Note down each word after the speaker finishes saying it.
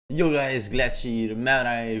Yo guys, Gletsje hier met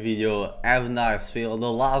een video en vandaag spelen we de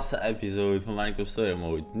laatste episode van Minecraft Story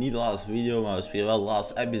Mode. Niet de laatste video, maar we spelen wel de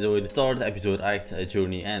laatste episode. Start episode 8,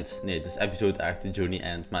 Journey End. Nee, het is episode 8, Journey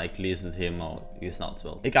End, maar ik lees het helemaal, je snapt het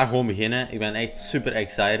wel. Ik ga gewoon beginnen, ik ben echt super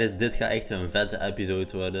excited. Dit gaat echt een vette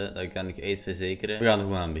episode worden, dat kan ik echt verzekeren. We gaan er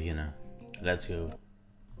gewoon aan beginnen. Let's go.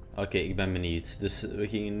 Oké, ik ben benieuwd. Dus we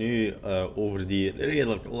gingen nu over die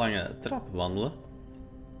redelijk lange trap wandelen.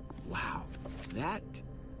 Wow,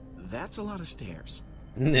 that's a lot of stairs.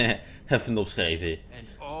 Nee, even opschrijven. And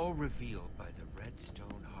all revealed by the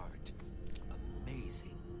redstone heart.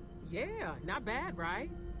 Amazing. Yeah, not bad, right?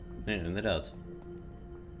 Nee, inderdaad.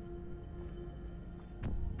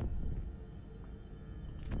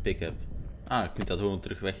 Pick-up. Ah, je kunt dat gewoon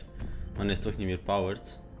terug weg. Maar dan is het toch niet meer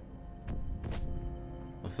powered.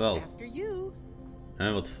 Of wel? After you.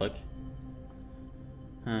 Huh, what the fuck?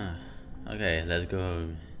 Oké, let's go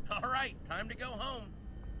home. Alright, time to go home.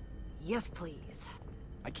 Yes, please.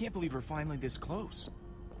 I can't believe we're finally this close.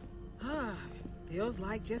 Feels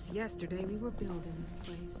like just yesterday we were building this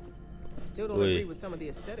place. Still don't Wait. agree with some of the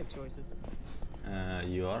aesthetic choices.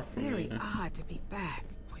 You are from Very here? odd to be back.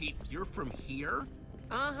 Wait, you're from here?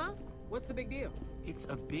 Uh-huh. What's the big deal? It's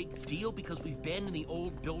a big deal because we've been in the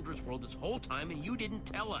old builder's world this whole time and you didn't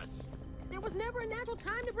tell us. There was never a natural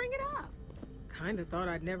time to bring it up. Kinda thought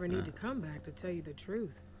I'd never need to come back to tell you the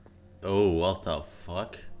truth. Oh, what the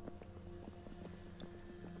fuck?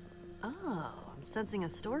 Oh, I'm sensing a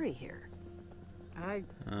story here. I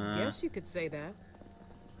guess you could say that.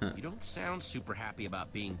 You don't sound super happy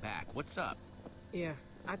about being back. What's up? Yeah,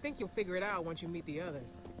 I think you'll figure it out once you meet the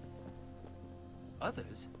others.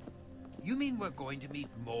 Others? You mean we're going to meet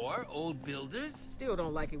more old builders? Still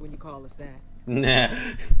don't like it when you call us that. Nah.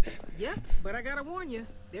 Yep, but I gotta warn you,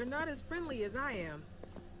 they're not as friendly as I am.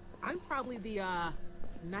 I'm probably the,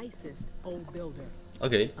 nicest old builder.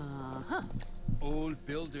 Okay. Uh-huh. Old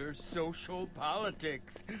builder social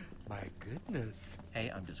politics. My goodness.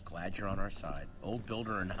 Hey, I'm just glad you're on our side. Old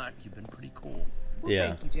builder or not, you've been pretty cool. Well, Yeah.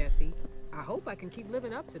 thank you, Jesse. I hope I can keep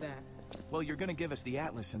living up to that. Well, you're gonna give us the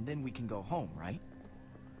atlas and then we can go home, right?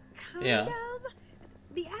 Kind Yeah. of.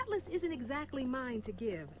 The atlas isn't exactly mine to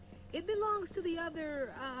give. It belongs to the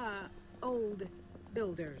other, old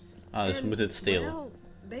builders. Ah, dus we moeten het stelen. Well,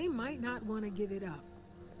 they might not want to give it up.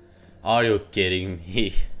 Are you kidding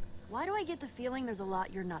me? Why do I get the feeling there's a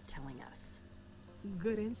lot you're not telling us?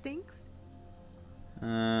 Good instincts? Hoe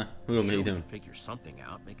gaan we Sure, we doen? can figure something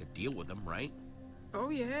out, make a deal with them, right? Oh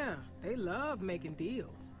yeah, they love making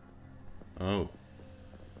deals. Oh.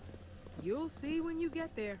 You'll see when you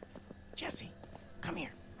get there. Jesse, come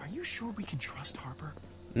here. Are you sure we can trust Harper?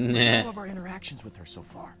 Nah. All of our interactions with her so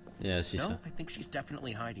far. Ja, zie No, je. I think she's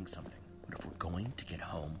definitely hiding something. But if we're going to get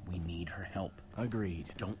home, we need her help.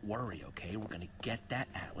 Agreed. Don't worry, okay? We're gonna get that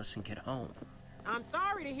atlas and get home. I'm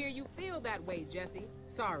sorry to hear you feel that way, Jesse.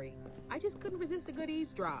 Sorry. I just couldn't resist a good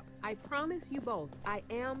eavesdrop. I promise you both, I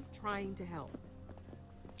am trying to help.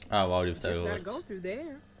 Ah, wauw, die heeft hij Just gotta gehoord. go through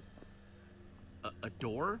there. A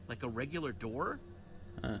door? Like a regular door?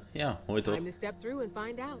 Ja, mooi toch? Time to step through and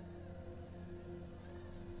find out.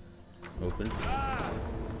 Open.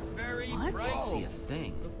 Very What? bright. See a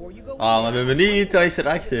thing. Before you go Ah, in maar there, ben benieuwd, hij is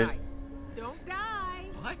erachter. advice. Don't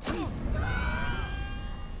die. What?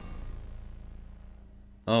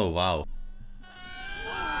 Oh, wauw.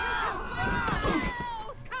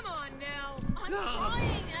 Come on now. I'm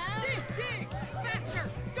trying, Al. Dig. Faster.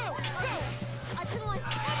 Go. I feel like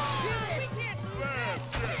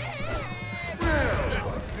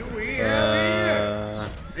Do we have here?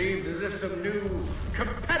 Seems as if some new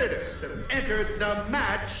competitors have entered the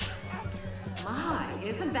match. My,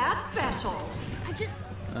 isn't that special? I just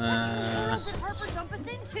what world did Harper dump us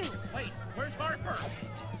into? Wait, where's Harper?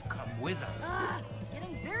 Come with us.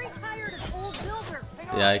 Getting very tired of old builders.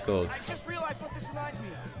 Ja, ik ook. I just realized what this reminds me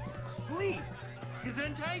of. Spleen.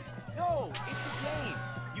 Gesundheit? No, it's a game.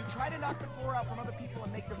 You try to knock the floor out from other people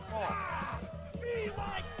and make them fall.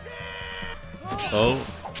 Oh.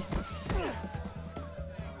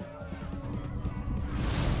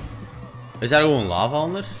 Is daar gewoon lava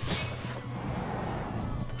onder?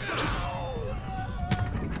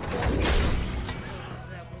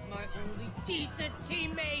 That was my only decent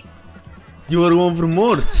teammate. Die worden gewoon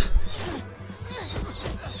vermoord.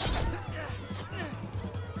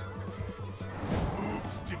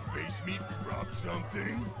 Oops, did face meat drop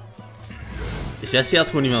something? Jesse had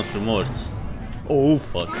gewoon iemand vermoord. Oh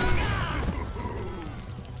fuck.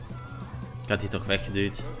 Ik had die toch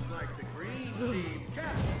weggeduwd. Looks like the green team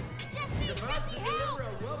captain. Jesse, help!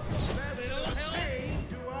 Hey,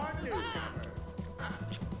 to our newcomer.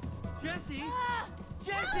 Jesse!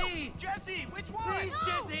 Jesse! Jesse, which one? Please,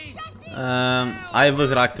 Jesse! Ivor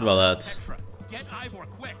raakt er wel uit. Get Ivor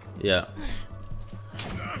quick. Ja.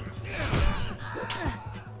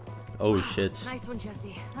 Oh shit. Nice one,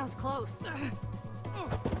 Jesse. That was close.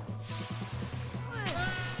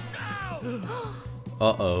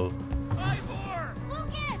 Uh-oh. Ivor!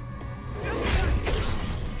 Lucas!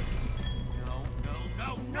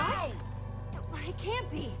 No. But it can't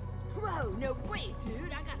be. Whoa, no way,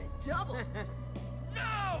 dude. I got a double.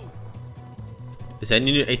 No! Zijn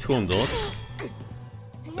die nu echt gewoon dood?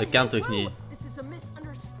 Dat kan toch niet? This is a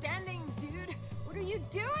misunderstanding, dude. What are you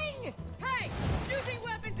doing? Hey, using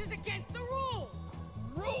weapons is against the rules.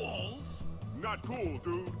 Rules? Not cool,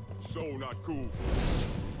 dude. So not cool.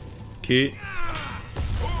 Q.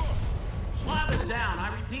 Slab is down.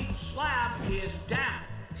 I repeat, slab is down.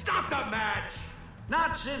 Stop the match!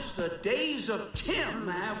 Not since the days of Tim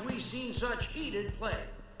have we seen such heated play.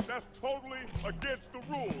 That's totally against the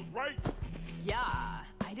rules, right? Yeah,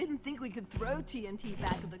 I didn't think we could throw TNT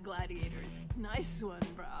back at the gladiators. Nice one,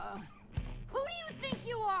 brah. Who do you think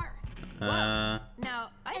you are? Now, Now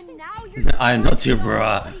you're I'm not your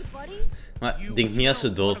bra. buddy. Maar ik denk niet als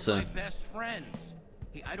ze dood zijn. My best friends.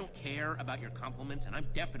 Hey, I don't care about your compliments, and I'm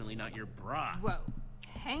definitely not your bra. whoa.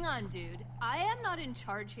 Hang on, dude. I am not in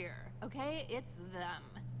charge here, okay? It's them.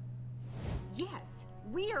 Yes,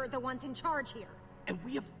 we are the ones in charge here. And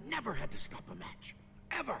we have never had to stop a match.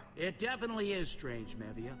 Ever. It definitely is strange,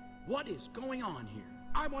 Mevia. What is going on here?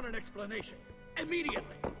 I want an explanation.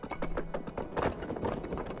 Immediately.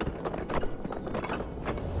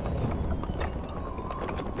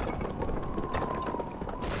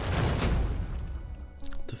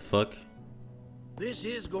 The fuck? This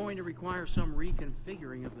is going to require some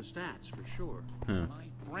reconfiguring of the stats, for sure. My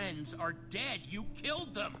friends are dead. You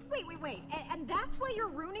killed them. Wait. And that's why you're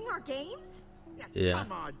ruining our games? Yeah.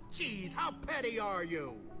 Come on, jeez, how petty are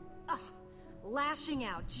you? Ugh, lashing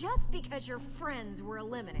out just because your friends were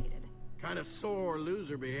eliminated. Kind of sore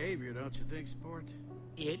loser behavior, don't you think, sport?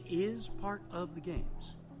 It is part of the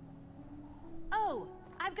games. Oh,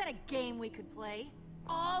 I've got a game we could play.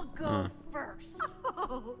 I'll go first.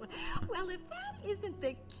 Oh, well, if that isn't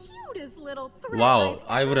the cutest little thread. Wauw,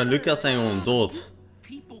 Ivor en Lucas zijn gewoon dood.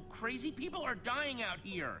 People, crazy people are dying out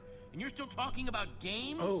here. And you're still talking about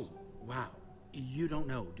games? Oh, wow. You don't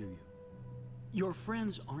know, do you? Your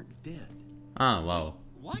friends aren't dead. Ah, wauw.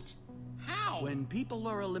 What? How? When people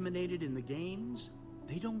are eliminated in the games,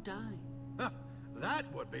 they don't die. That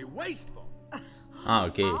would be wasteful. Ah,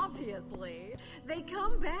 oké. Obviously. They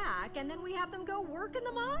come back, and then we have them go work in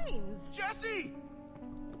the mines. Jesse!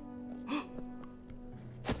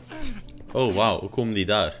 Oh, wauw. Hoe komen die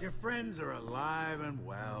daar? Your friends are alive and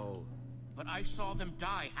well. But I saw them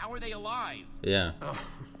die. How are they alive? Ja. Oh,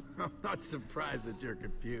 I'm not surprised that you're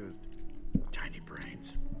confused. Tiny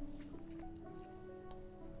brains.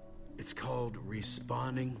 It's called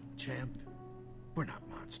respawning, champ. We're not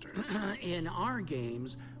monsters. In our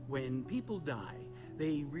games, when people die,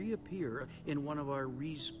 they reappear in one of our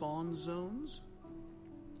respawn zones.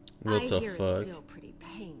 What the I hear fuck? it's still pretty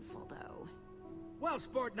painful, though. Well,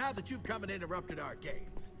 sport, now that you've come and interrupted our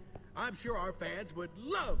games, I'm sure our fans would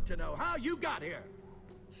love to know how you got here.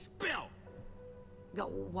 Spill! Oh,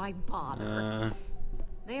 why bother?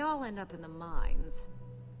 They all end up in the mines.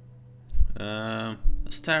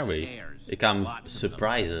 Starway. Stairs. Ik ga hem Lots of them.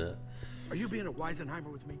 surprisen. Are you being a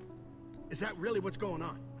Weisenheimer with me? Is that really what's going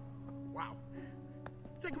on? Wow.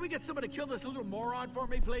 Say, can we get someone to kill this little moron for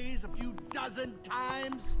me, please? A few dozen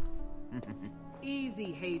times?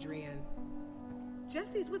 Easy, Hadrian.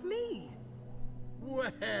 Jesse's with me.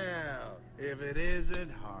 Well, if it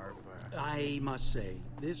isn't Harper. I must say,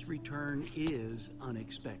 this return is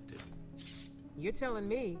unexpected. You're telling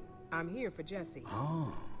me I'm here for Jesse.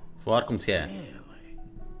 Oh, Waar komt jij? really?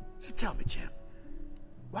 So tell me, champ,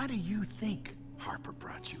 why do you think Harper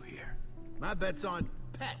brought you here? My bet's on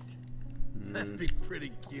Pet. That'd be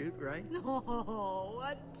pretty cute, right? Oh,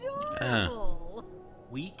 adorable.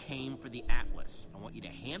 We came for the Atlas. I want you to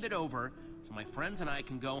hand it over so my friends and I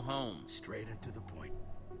can go home. Straight and to the point.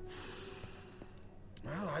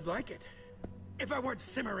 Well, I'd like it. If I weren't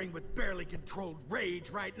simmering with barely controlled rage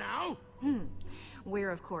right now. We're,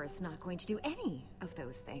 of course, not going to do any of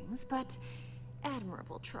those things, but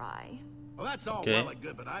admirable try. Well, that's all Okay. well and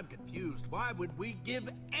good, but I'm confused. Why would we give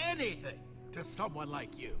anything to someone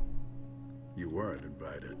like you? You weren't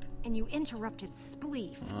invited. And you interrupted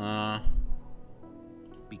Spleef.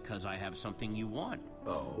 Because I have something you want.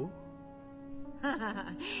 Oh?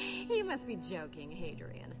 You must be joking,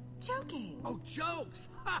 Hadrian. Joking. Oh, jokes!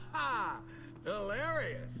 Ha ha!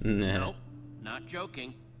 Hilarious! Nee. Nope, not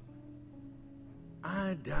joking.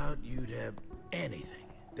 I doubt you'd have anything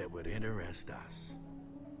that would interest us.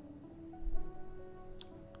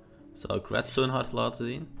 Zal ik redstone hard laten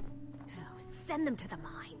zien? Oh, send them to the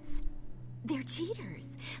mines. They're cheaters.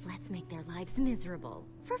 Let's make their lives miserable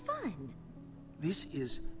for fun. This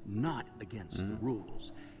is not against the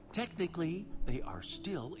rules. Technically, they are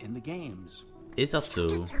still in the games. Is dat zo?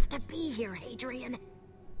 You deserve to be here, Hadrian.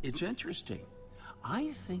 It's interesting.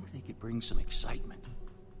 I think they could bring some excitement.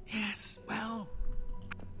 Yes, well...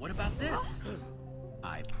 What about this?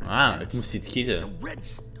 Ik moest iets kiezen. The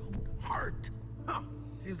redstone heart. Huh.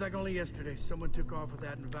 Seems like only yesterday someone took off with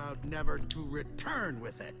that and vowed never to return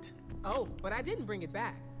with it. Oh, but I didn't bring it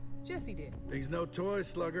back. Jesse did. Thing's no toy,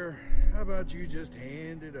 Slugger. How about you just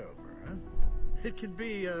hand it over, huh? It can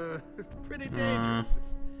be, pretty dangerous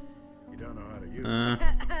if you don't know how to use it.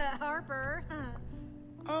 Harper.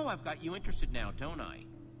 Oh, I've got you interested now, don't I?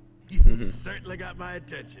 You've certainly got my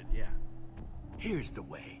attention, yeah. Here's the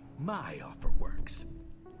way my offer works.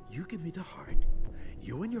 You give me the heart.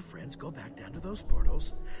 You and your friends go back down to those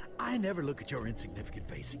portals. I never look at your insignificant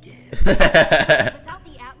face again. Without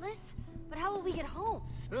the atlas? But how will we get home?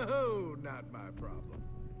 So, not my problem.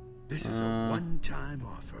 This is a one-time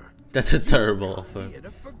offer. That's a terrible offer. In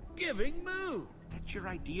a forgiving mood. That's your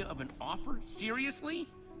idea of an offer? Seriously?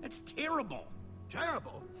 That's terrible.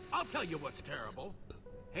 Terrible? I'll tell you what's terrible.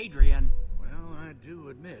 Hadrian. Well, I do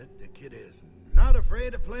admit the kid is not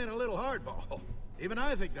afraid of playing a little hardball. Even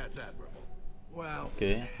I think that's admirable. Well,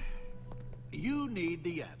 you need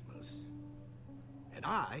the Atlas. And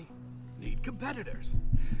I need competitors.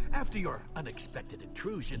 After your unexpected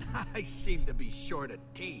intrusion, I seem to be short a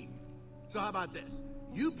team. So how about this?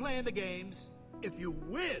 You play in the games. If you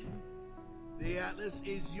win, the Atlas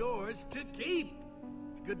is yours to keep.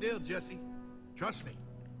 It's a good deal, Jesse. Trust me.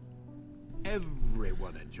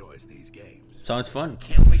 Everyone enjoys these games. Sounds fun.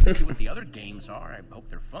 Can't wait to see what the other games are. I hope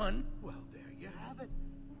they're fun. Well, there you have it.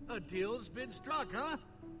 A deal's been struck, huh?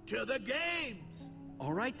 To the games.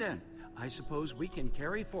 All right then. I suppose we can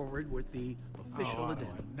carry forward with the official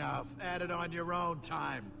addendum. Enough. Add it on your own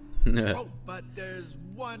time. Oh, but there's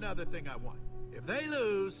one other thing I want. If they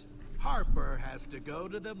lose, Harper has to go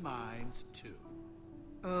to the mines too.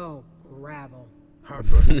 Oh, gravel.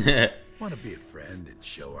 Harper, want to be a friend and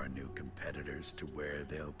show our new competitors to where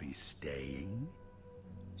they'll be staying?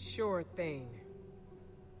 Sure thing.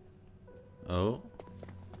 Oh.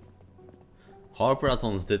 Harper had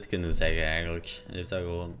ons dit kunnen zeggen eigenlijk. Hij heeft dat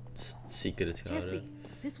gewoon secret gehouden. Jesse,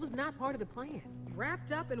 this was not part of the plan.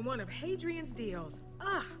 Wrapped up in one of Hadrian's deals.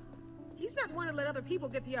 Ugh. He's not one to let other people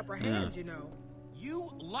get the upper hand, you know.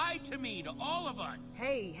 You lied to me, to all of us.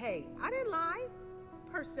 Hey, I didn't lie.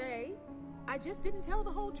 Per se. I just didn't tell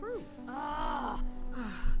the whole truth.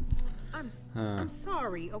 I'm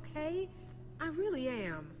sorry, okay? I really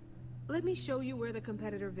am. Let me show you where the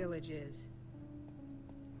competitor village is.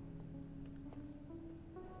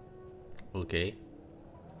 Oké.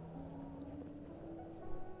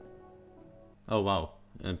 Oh, wauw.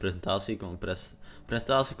 Een presentatie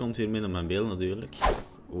komt hier midden op mijn beeld natuurlijk.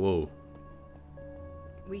 Wow.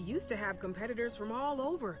 We used to have competitors from all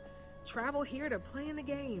over. Travel here to play in the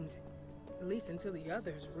games. At least until the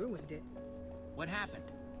others ruined it. What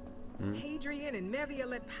happened? Hadrian and Mevia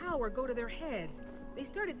let power go to their heads. They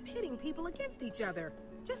started pitting people against each other,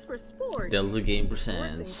 just for sport. Delta game Forcing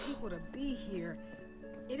percents. people to be here.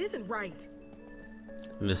 It isn't right.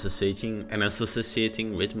 And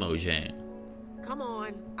associating with Mojang. Come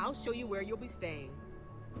on, I'll show you where you'll be staying.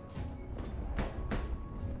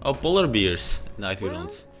 Oh, polar bears. In de Well,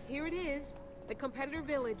 achtergrond. here it is. The competitor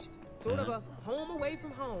village. Sort of a home away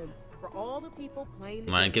from home. For all the people playing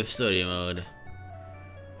the Minecraft story mode.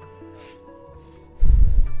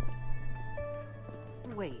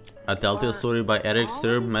 Wait. A Telltale story by Eric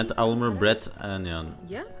Sturb, Matt Elmer, Brett en Jan.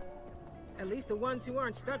 Yep. At least the ones who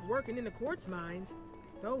aren't stuck working in the quartz mines.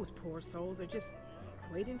 Those poor souls are just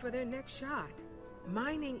waiting for their next shot.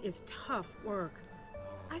 Mining is tough work.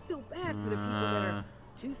 I feel bad for the people that are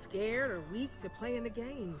too scared or weak to play in the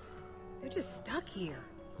games. They're just stuck here,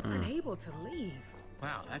 unable to leave.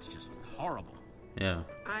 Wow, that's just horrible. Ja.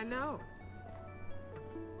 I know.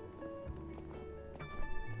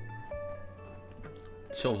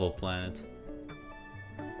 Shovel Planet.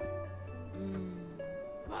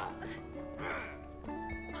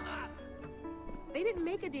 They didn't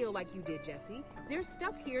make a deal like you did, Jesse. They're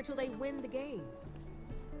stuck here till they win the games.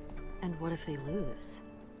 And what if they lose?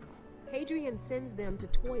 Hadrian sends them to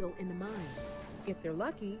toil in the mines. If they're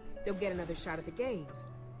lucky, they'll get another shot at the games,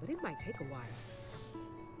 but it might take a while.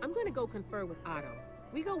 I'm gonna go confer with Otto.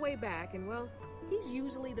 We go way back, and well, he's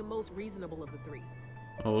usually the most reasonable of the three.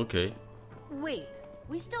 Oh, okay. Wait,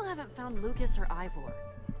 we still haven't found Lucas or Ivor.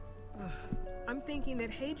 I'm thinking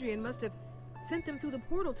that Hadrian must have sent them through the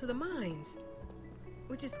portal to the mines.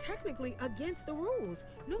 which is technically against the rules.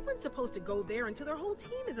 No one's supposed to go there until their whole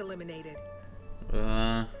team is eliminated.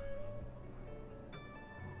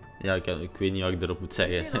 Ja, ik weet niet wat ik erop moet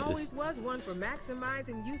zeggen. There always was one for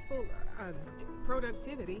maximizing useful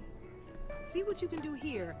productivity. See what you can do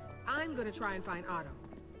here. I'm gonna try and find Otto.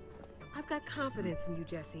 I've got confidence in you,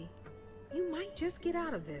 Jesse. You might just get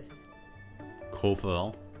out of this. Ik hoop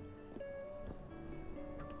wel.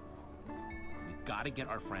 We've got to get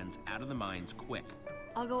our friends out of the mines quick.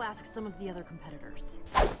 I'll go ask some of the other competitors.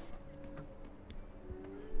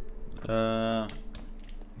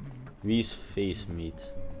 Wie is face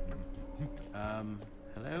meat?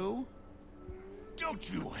 Hello? Don't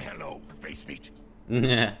you hello, face meat.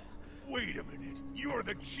 Nee. Wait a minute. You're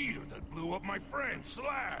the cheater that blew up my friend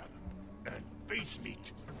Slab. And face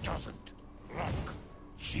meat doesn't like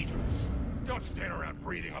cheaters. Don't stand around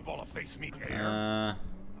breathing up all of face meat's air.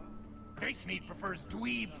 Face meat prefers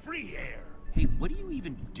dweeb-free air. Hey, what do you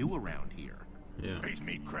even do around here? Yeah. Face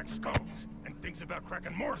meat cracks skulls and thinks about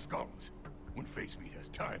cracking more skulls. When face meat has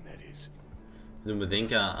time, that is. Doe me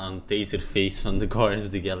denken aan Taserface van The Guardians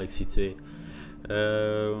of the Galaxy 2.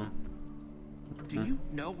 Do you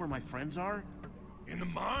know where my friends are? In the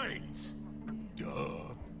mines.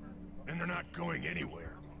 Duh. And they're not going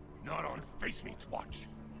anywhere. Not on face meat's watch.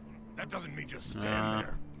 That doesn't mean just stand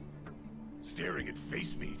there. Staring at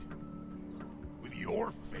face meat. With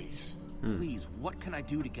your face. Please, what can I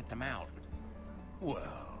do to get them out?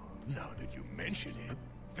 Well, now that you mention it,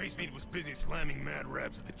 face meat was busy slamming mad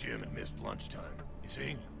reps at the gym and missed lunchtime. You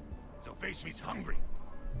see? So face meat's hungry.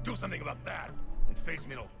 Do something about that, and face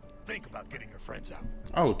meat'll think about getting your friends out.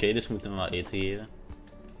 Oh, oké, dus we moeten hem wel eten geven.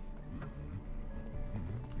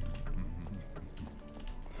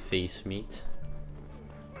 Face meat.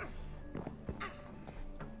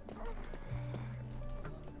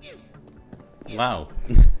 Wauw.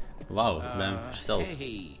 Wauw, ik ben versteld.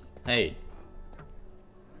 Hey.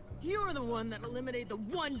 You're the one that eliminated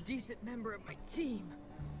the one decent member of my team.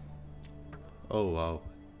 Oh, wow.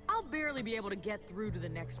 I'll barely be able to get through to the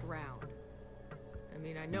next round. I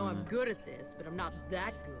mean, I know I'm good at this, but I'm not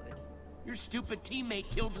that good. Your stupid teammate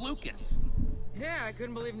killed Lucas. Yeah, I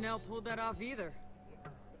couldn't believe Nell pulled that off either.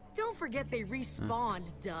 Don't forget they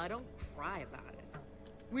respawned, duh. Don't cry about it.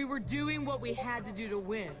 We were doing what we had to do to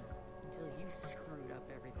win. Until you screwed up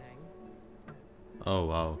everything. Oh,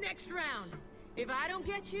 wow. Next round. If I don't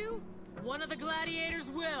get you, one of the gladiators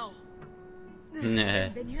will. Nee.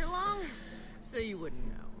 Been here long, so you wouldn't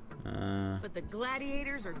know. But the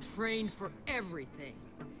gladiators are trained for everything.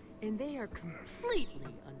 And they are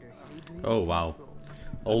completely under Hadrian's Oh, wow. control.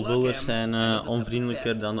 Oldbuilders zijn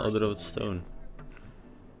onvriendelijker dan de Other Stone.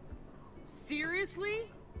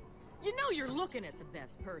 Seriously? You know you're looking at the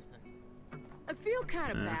best person. I feel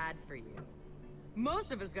kind of bad for you.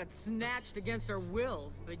 Most of us got snatched against our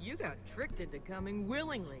wills, but you got tricked into coming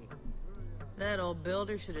willingly. That old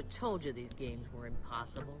builder should have told you these games were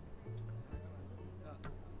impossible.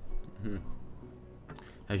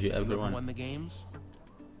 Have you ever won the games?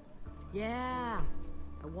 Yeah,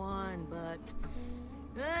 I won, but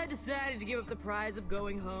I decided to give up the prize of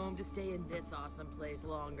going home to stay in this awesome place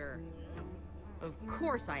longer. Of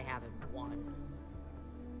course I haven't won.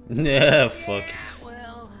 Nee, fuck. Yeah,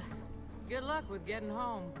 well, good luck with getting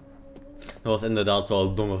home. Dat was inderdaad wel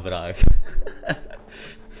een domme vraag.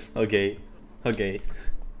 Oké.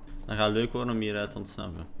 Dan gaat het leuk worden om hieruit te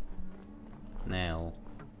ontsnappen. Nel.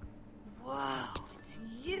 Whoa, it's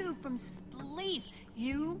you from Spleef.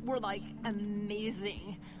 You were like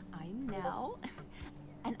amazing. I'm Nell,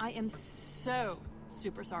 and I am so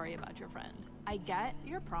super sorry about your friend. I get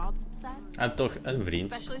your probs upset. En toch een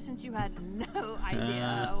vriend. Especially since you had no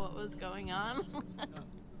idea what was going on.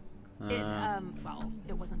 Well,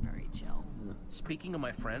 it wasn't very chill. Speaking of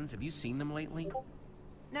my friends, have you seen them lately?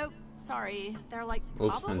 Nope, sorry. They're like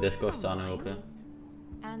Oeps, mijn probably Discord in staan the er open. mines.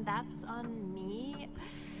 And that's on me.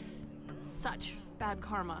 Such bad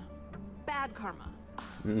karma. Bad karma.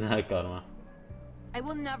 Nee, karma. I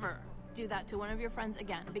will never do that to one of your friends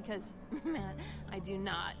again because, man, I do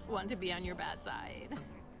not want to be on your bad side.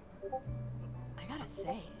 I gotta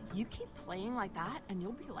say, you keep playing like that and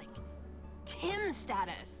you'll be like Tim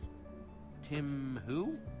status. Tim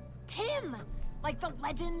who? Tim! Like the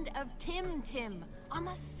legend of Tim on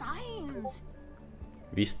the signs.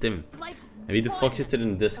 Wie is Tim? Like En wie de fuck zit er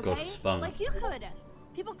in Discord okay? spam? Like you could.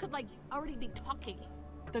 People could like already be talking.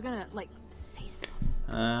 They're gonna like say stuff.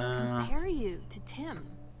 Compare you to Tim.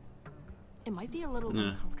 It might be a little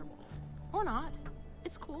uncomfortable. Or not.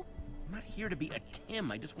 It's cool. I'm not here to be a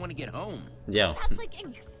Tim. I just want to get home. Yeah. That's like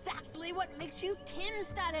exactly what makes you Tim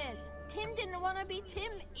status. Tim didn't want to be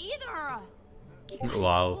Tim either.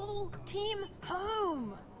 Wow. Whole team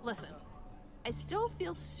home. Listen, I still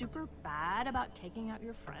feel super bad about taking out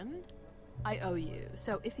your friend. I owe you.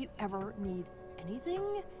 So if you ever need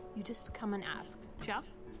anything, you just come and ask. Yeah?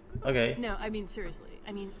 Okay. No, I mean seriously.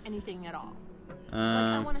 I mean anything at all.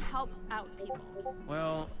 Like I want to help out people.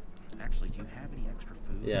 Well, actually, do you have any extra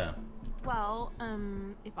food? Yeah. Well,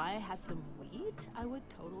 if I had some wheat, I would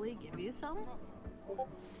totally give you some.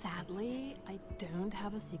 Sadly, I don't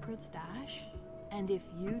have a secret stash. And if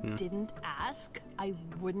you didn't ask, I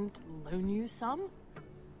wouldn't loan you some.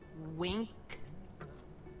 Wink.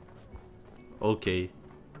 Okay.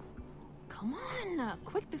 Come on,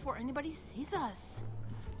 quick before anybody sees us.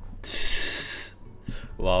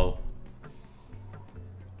 Wow.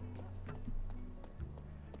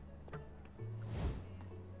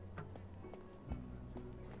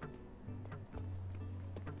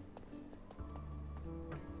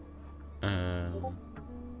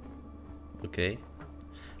 Oké.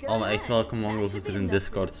 Allemaal echt welke mongo zitten in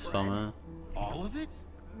Discords van me. All of it?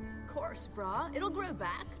 Of course, brah. It'll grow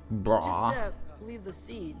back. Brah. Just leave the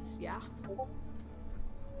seeds, yeah?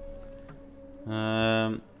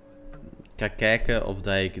 Ik ga kijken of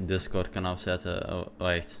dat ik Discord kan afzetten. Oh,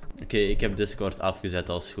 wacht. Oké, ik heb Discord afgezet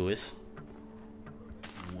als het goed is.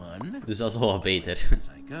 One. Dus dat is al wat beter. As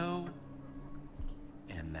I go.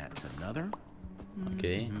 And that's another.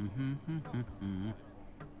 Oké.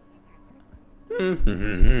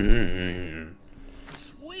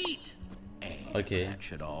 Sweet. And Okay. that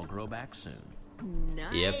should all grow back soon.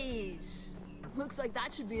 Nice. Looks like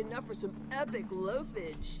that should be enough for some epic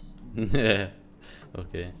loafage.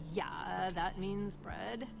 Oké. Yeah, that means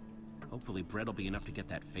bread. Hopefully bread will be enough to get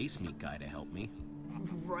that face meat guy to help me.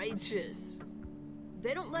 Righteous.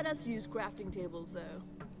 They don't let us use crafting tables, though.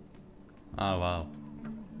 Ah, wow.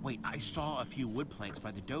 Wait, I saw a few wood planks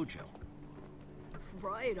by the dojo.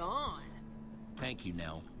 Right on. Thank you,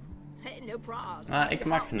 Nell. Hey, no problem. Ah, ik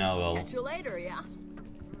mag nou wel. Catch you later, yeah?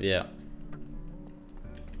 Ja.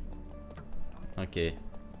 Oké.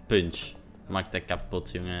 Punch. Maak dat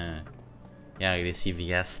kapot, jongen. Ja, agressieve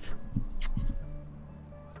gast.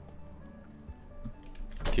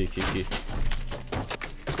 Oké.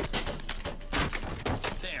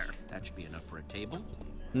 There. That should be enough for a table.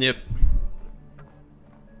 Yep.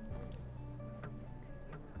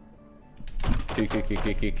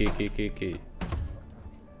 Oké.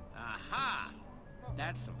 Aha!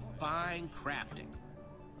 That's some fine crafting.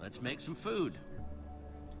 Let's make some food.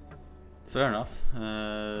 Fair enough.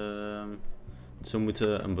 Dus we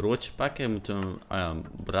moeten een broodje pakken. We moeten een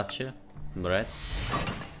bradje. Een bread.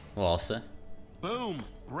 Wassen. Boom!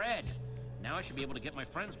 Bread! Now I should be able to get my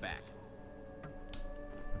friends back.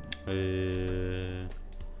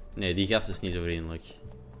 Nee, die gast is niet zo vriendelijk.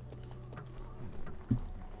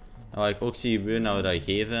 En wat ik ook zie gebeuren, dat we dat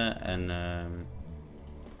geven en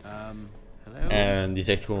Hello? en die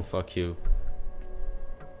zegt gewoon fuck you.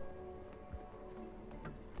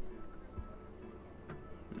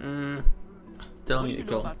 Tell What me, do you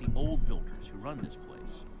know about the old builders who run this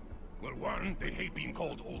place? Well, one, they hate being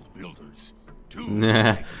called old builders. Two, Nah.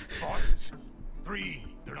 they hate bosses. Three,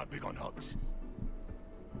 they're not big on hugs.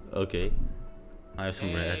 Okay. I have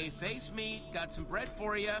some bread. Hey, face meat, got some bread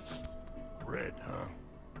for you. Bread, huh?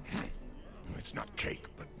 It's not cake,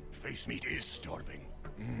 but face meat is starving.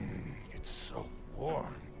 It's so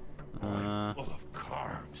warm. Full of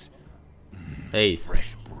carbs. Hey.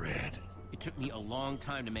 Fresh bread. It took me a long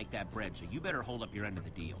time to make that bread, so you better hold up your end of the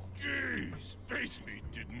deal. Jeez, face meat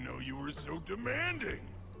didn't know you were so demanding.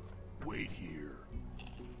 Wait here.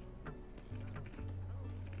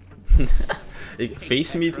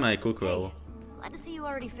 Face meat, maar ik ook wel. Glad to see you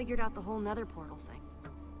already figured out the whole nether portal thing.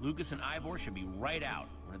 Lucas and Ivor should be right out.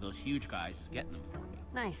 One of those huge guys is getting them for me.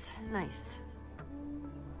 Nice.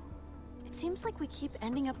 It seems like we keep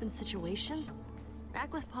ending up in situations.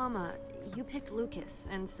 Back with Palma, you picked Lucas,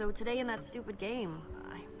 and so today in that stupid game,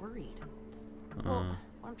 I worried. Well,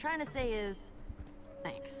 what I'm trying to say is,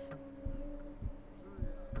 thanks.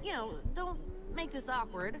 You know, don't make this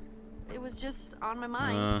awkward. It was just on my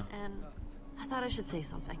mind, and I thought I should say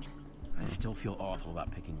something. I still feel awful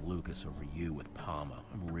about picking Lucas over you with Palma.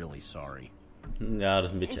 I'm really sorry. Ja, dat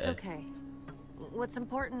is een beetje... It's okay. What's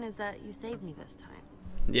important is that you saved me this time.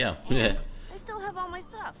 Ja. And I still have all my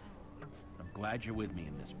stuff. I'm glad you're with me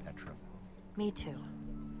in this, Petra. Me too.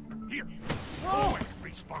 Here. Oh,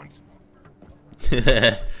 response.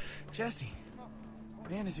 Jesse,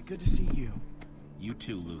 man, is it good to see you? You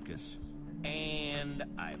too, Lucas. And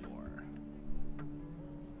Ivor.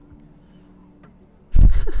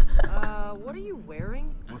 What are you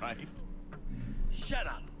wearing? Right. Shut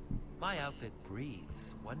up! My outfit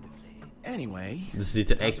breathes wonderfully. Anyway. Het ziet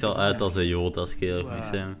er echt wel uit als een jood, als ik eerlijk moet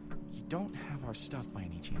zijn. You don't have our stuff by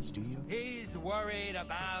any chance, do you? He's worried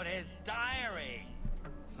about his diary.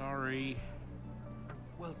 Sorry.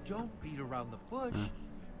 Well, don't beat around the bush.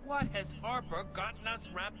 What has Harper gotten us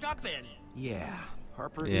wrapped up in? Yeah,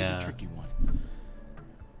 Harper is a tricky one.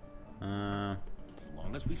 As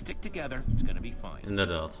long as we stick together, it's gonna be fine.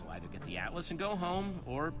 Inderdaad. We'll either get the Atlas and go home,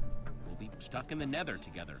 or we'll be stuck in the Nether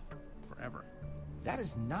together forever. That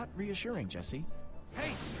is not reassuring, Jesse.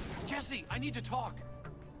 Hey, Jesse, I need to talk.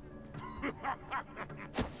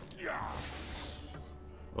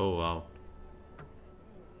 Oh wow.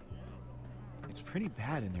 It's pretty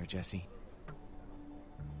bad in there, Jesse.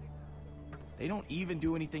 They don't even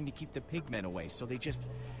do anything to keep the pigmen away, so they just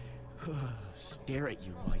stare at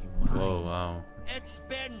you while you mine. Oh wow. It's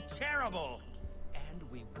been terrible. And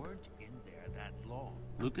we weren't in there that long.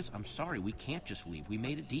 Lucas, I'm sorry, we can't just leave. We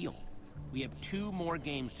made a deal. We have 2 more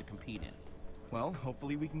games to compete in. Well,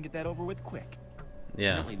 hopefully we can get that over with quick.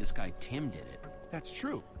 Yeah. Apparently this guy Tim did it. That's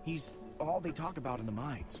true. He's all they talk about in the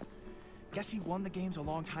mines. Guess he won the games a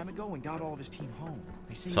long time ago and got all of his team home.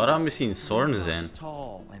 They say Zou dat misschien Zorn zijn?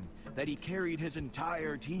 Tall and that he carried his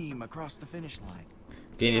entire team across the finish line.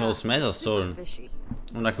 Oké, volgens mij is dat Zorn.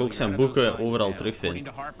 Omdat je ook zijn boeken overal terugvindt. According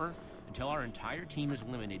to Harper, until our entire team is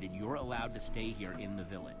eliminated, you're allowed to stay here in the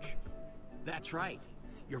village. That's right.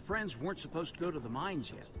 Your friends weren't supposed to go to the mines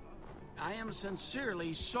yet. I am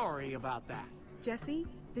sincerely sorry about that. Jesse,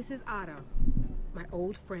 this is Otto, my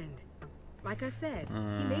old friend. Like I said,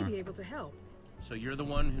 he may be able to help. So you're the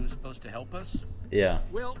one who's supposed to help us? Yeah.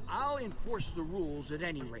 Well, I'll enforce the rules at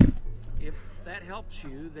any rate. If that helps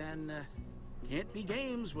you, then can't be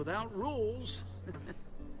games without rules.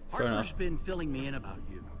 Harper's been filling me in about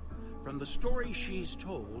you. From the story she's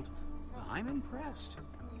told, I'm impressed.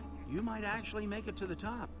 You might actually make it to the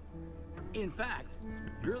top. In fact,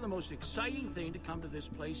 you're the most exciting thing to come to this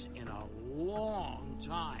place in a long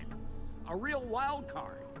time. A real wild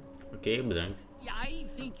card. Oké, bedankt. I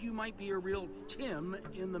think you might be a real Tim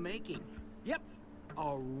in the making. Yep,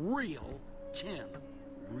 a real Tim.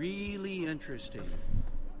 Really interesting.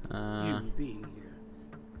 You being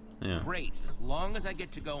here. Ja. Great, as long as I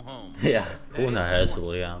get to go home. Ja, gewoon naar huis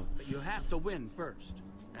wil gaan. But you have to win first.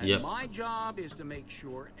 And my job is to make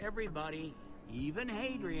sure everybody, even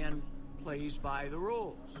Hadrian, plays by the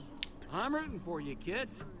rules. I'm rooting for you, kid.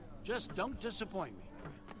 Just don't disappoint me.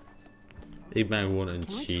 Ik ben gewoon een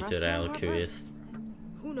cheater eigenlijk geweest.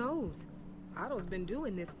 Who knows? Otto's been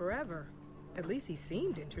doing this forever. At least he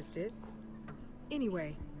seemed interested.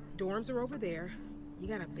 Anyway, dorms are over there.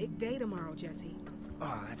 You got a big day tomorrow, Jesse.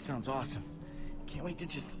 Oh, that sounds awesome. Can't wait to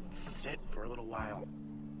just sit for a little while.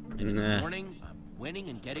 In the morning, I'm winning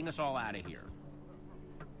and getting us all out of here.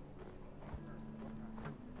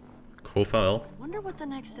 Ik hoop van wel. Wonder what the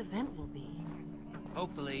next event will be.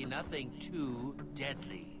 Hopefully nothing too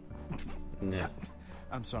deadly. Nee.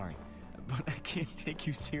 I'm sorry, but I can't take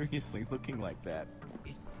you seriously looking like that.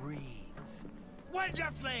 It breathes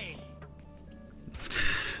wonderfully.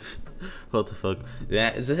 What the fuck.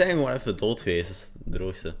 Ja, ze zijn gewoon even dood geweest, dat is het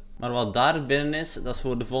droogste. Maar wat daar binnen is, dat is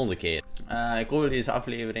voor de volgende keer. Ik hoop dat jullie deze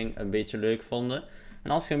aflevering een beetje leuk vonden.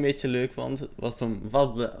 En als je een beetje leuk vond, was het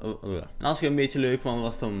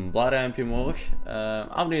een blauwduimpje omhoog.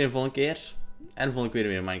 Abonneer de volgende keer. En de volgende keer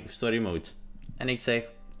weer in Minecraft Story Mode. En ik zeg,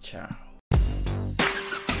 ciao.